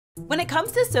When it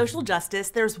comes to social justice,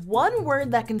 there's one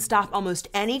word that can stop almost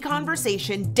any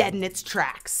conversation dead in its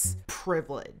tracks: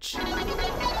 privilege.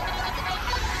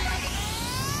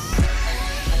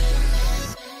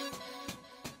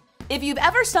 If you've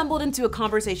ever stumbled into a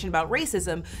conversation about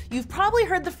racism, you've probably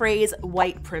heard the phrase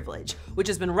white privilege, which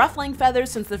has been ruffling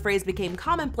feathers since the phrase became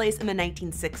commonplace in the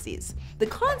 1960s. The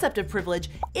concept of privilege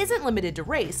isn't limited to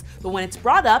race, but when it's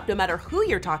brought up, no matter who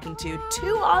you're talking to,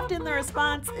 too often the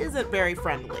response isn't very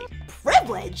friendly.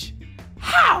 Privilege?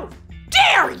 How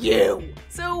dare you?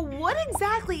 So what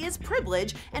exactly is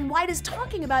privilege, and why does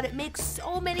talking about it make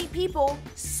so many people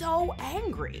so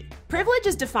angry? Privilege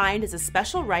is defined as a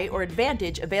special right or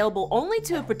advantage available only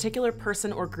to a particular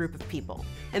person or group of people.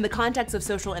 In the context of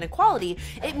social inequality,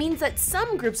 it means that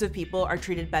some groups of people are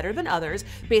treated better than others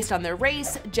based on their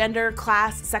race, gender,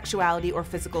 class, sexuality, or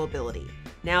physical ability.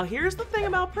 Now here's the thing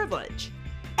about privilege.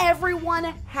 Everyone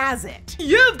has it.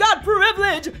 You've got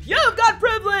privilege! You've got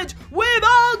privilege! We've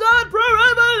all got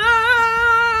privilege!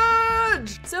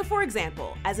 So for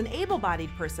example, as an able-bodied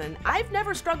person, I've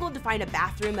never struggled to find a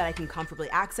bathroom that I can comfortably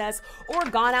access, or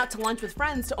gone out to lunch with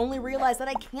friends to only realize that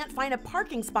I can't find a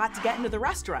parking spot to get into the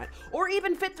restaurant, or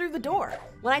even fit through the door.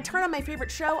 When I turn on my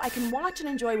favorite show, I can watch and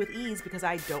enjoy with ease because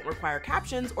I don't require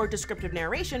captions or descriptive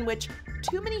narration, which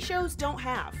too many shows don't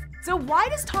have. So why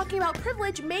does talking about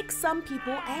privilege make some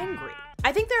people angry?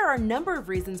 I think there are a number of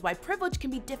reasons why privilege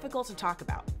can be difficult to talk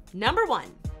about. Number one,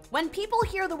 when people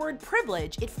hear the word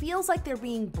privilege, it feels like they're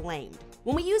being blamed.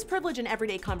 When we use privilege in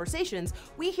everyday conversations,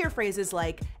 we hear phrases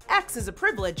like, X is a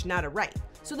privilege, not a right.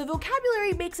 So the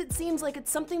vocabulary makes it seem like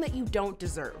it's something that you don't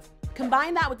deserve.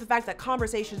 Combine that with the fact that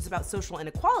conversations about social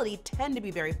inequality tend to be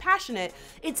very passionate,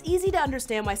 it's easy to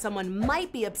understand why someone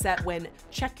might be upset when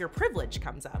check your privilege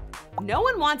comes up. No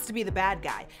one wants to be the bad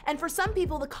guy, and for some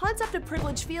people, the concept of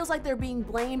privilege feels like they're being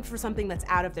blamed for something that's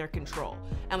out of their control.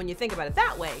 And when you think about it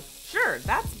that way, sure,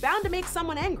 that's bound to make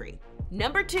someone angry.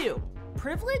 Number two,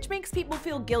 privilege makes people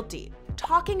feel guilty.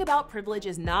 Talking about privilege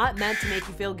is not meant to make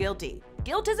you feel guilty.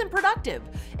 Guilt isn't productive.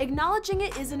 Acknowledging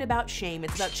it isn't about shame,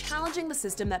 it's about challenging the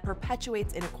system that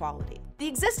perpetuates inequality. The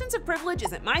existence of privilege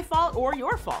isn't my fault or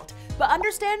your fault, but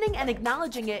understanding and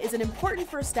acknowledging it is an important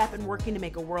first step in working to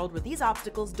make a world where these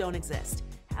obstacles don't exist.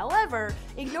 However,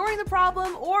 ignoring the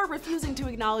problem or refusing to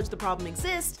acknowledge the problem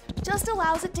exists just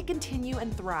allows it to continue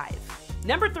and thrive.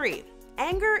 Number three,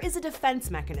 anger is a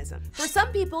defense mechanism. For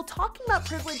some people, talking about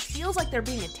privilege feels like they're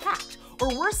being attacked,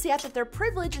 or worse yet, that their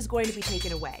privilege is going to be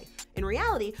taken away. In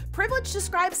reality, privilege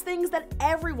describes things that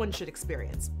everyone should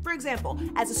experience. For example,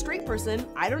 as a straight person,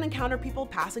 I don't encounter people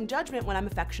passing judgment when I'm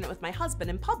affectionate with my husband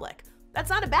in public. That's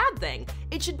not a bad thing.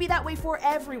 It should be that way for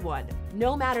everyone,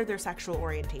 no matter their sexual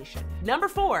orientation. Number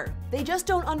four, they just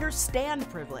don't understand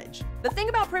privilege. The thing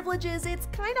about privilege is it's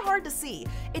kind of hard to see.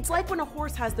 It's like when a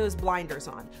horse has those blinders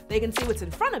on. They can see what's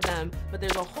in front of them, but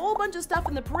there's a whole bunch of stuff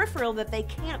in the peripheral that they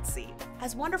can't see.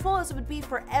 As wonderful as it would be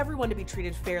for everyone to be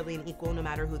treated fairly and equal no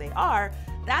matter who they are,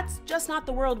 that's just not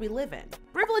the world we live in.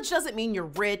 Privilege doesn't mean you're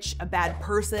rich, a bad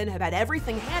person, have had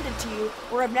everything handed to you,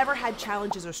 or have never had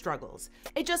challenges or struggles.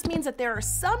 It just means that there are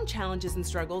some challenges and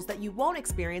struggles that you won't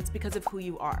experience because of who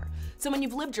you are. So when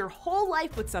you've lived your whole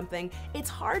life with something, it's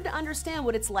hard to understand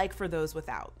what it's like for those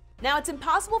without. Now, it's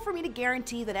impossible for me to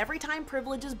guarantee that every time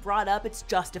privilege is brought up, it's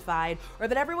justified, or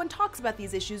that everyone talks about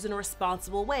these issues in a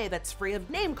responsible way that's free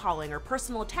of name-calling or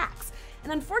personal attacks.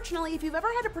 And unfortunately, if you've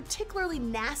ever had a particularly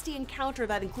nasty encounter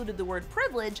that included the word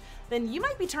privilege, then you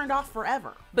might be turned off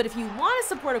forever. But if you want to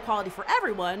support equality for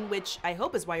everyone, which I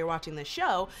hope is why you're watching this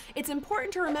show, it's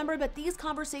important to remember that these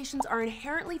conversations are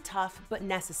inherently tough but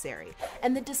necessary.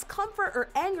 And the discomfort or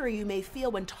anger you may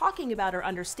feel when talking about or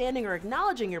understanding or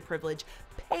acknowledging your privilege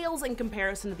pales in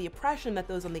comparison to the oppression that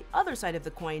those on the other side of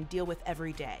the coin deal with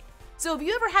every day. So have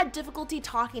you ever had difficulty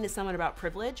talking to someone about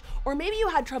privilege? Or maybe you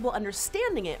had trouble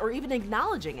understanding it or even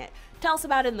acknowledging it? Tell us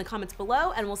about it in the comments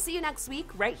below, and we'll see you next week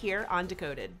right here on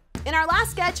Decoded. In our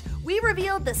last sketch, we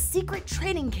revealed the secret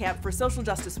training camp for social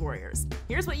justice warriors.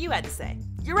 Here's what you had to say.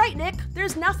 You're right, Nick.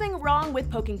 There's nothing wrong with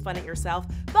poking fun at yourself,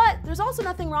 but there's also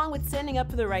nothing wrong with standing up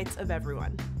for the rights of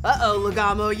everyone. Uh-oh,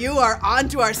 Lugamo, you are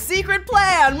onto our secret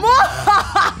plan!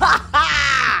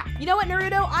 You know what,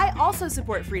 Naruto? I also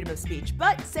support freedom of speech,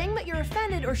 but saying that you're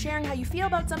offended or sharing how you feel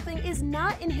about something is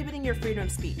not inhibiting your freedom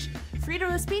of speech.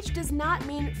 Freedom of speech does not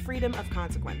mean freedom of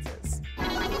consequences.